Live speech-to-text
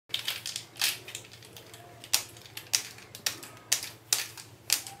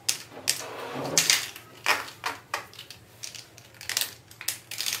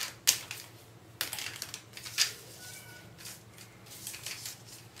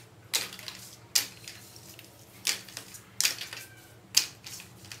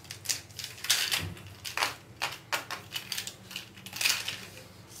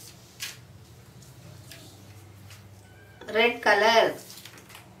red color,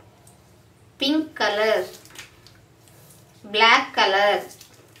 pink color, black color,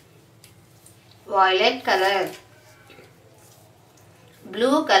 violet color,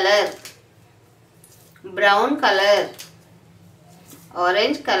 blue color, brown color,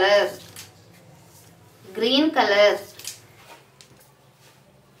 orange color, green color.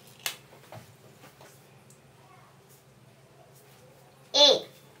 A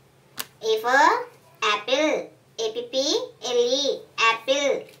for apple, apple,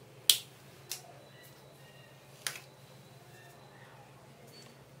 apple.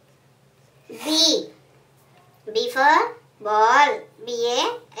 B for ball,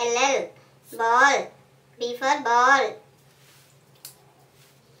 ball, ball, B for ball.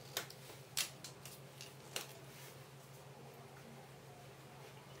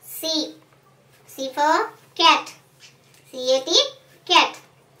 C for cat, cat, cat.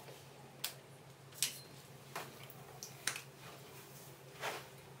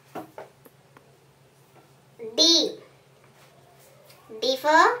 D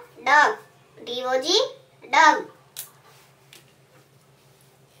for dog, dog, dog.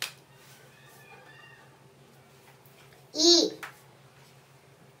 E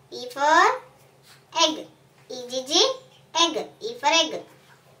for egg, egg, E for egg.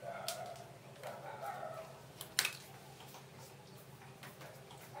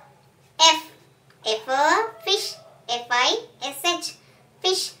 F for fish, Fish,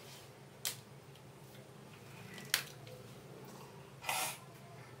 fish.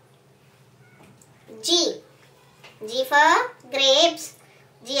 G for grapes,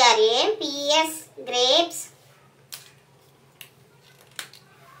 grapes, grapes.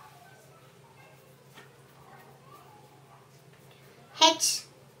 H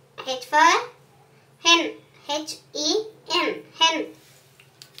for hen, hen, hen.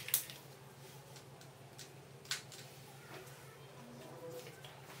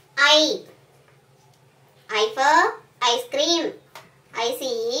 I for ice cream,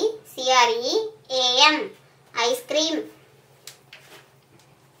 ICECREAM, ice cream.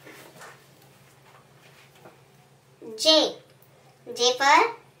 J for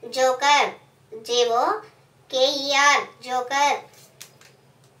joker, JOKER, joker.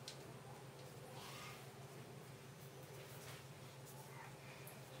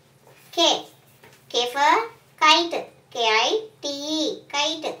 K for kite, KITE,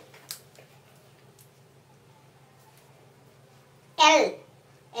 kite. L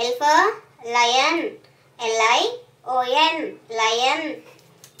for lion, LION, lion.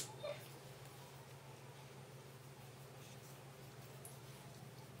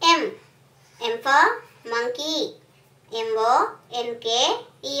 M for monkey, MONKEY,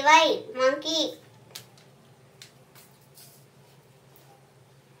 monkey.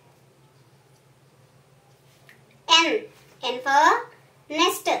 N for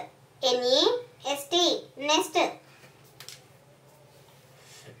nest, NEST, nest.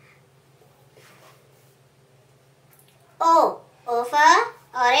 O for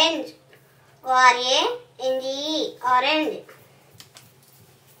orange, ORANGE, orange.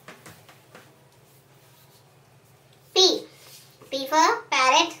 P for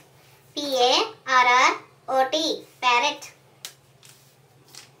parrot, PARROT, parrot.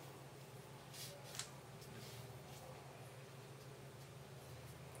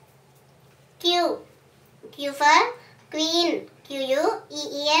 Q for queen,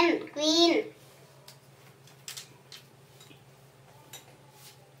 QUEEN, queen.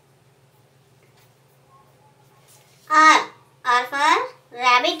 R for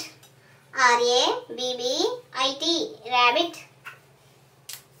rabbit, RABBIT, rabbit.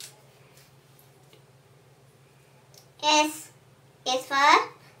 S for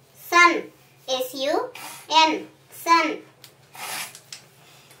sun, SUN, sun.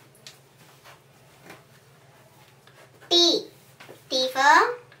 T for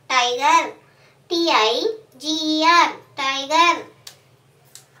tiger, TIGER, tiger.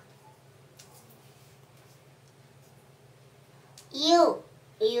 U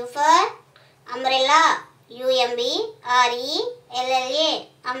for umbrella, UMBRELLA,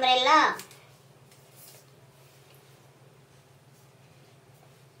 umbrella.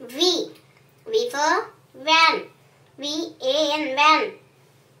 V for van, VAN, van.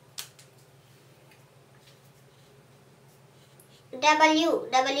 W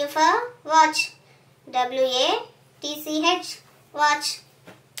for watch, WATCH, watch.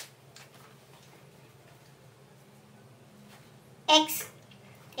 X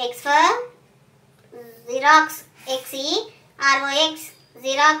for Xerox, XEROX,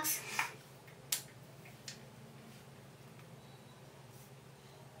 Xerox.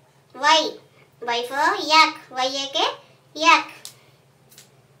 Y for yak, YAK, yak.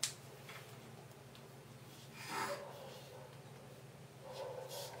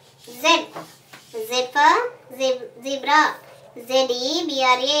 Z. Z for zebra.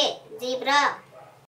 Z-E-B-R-A. Zebra.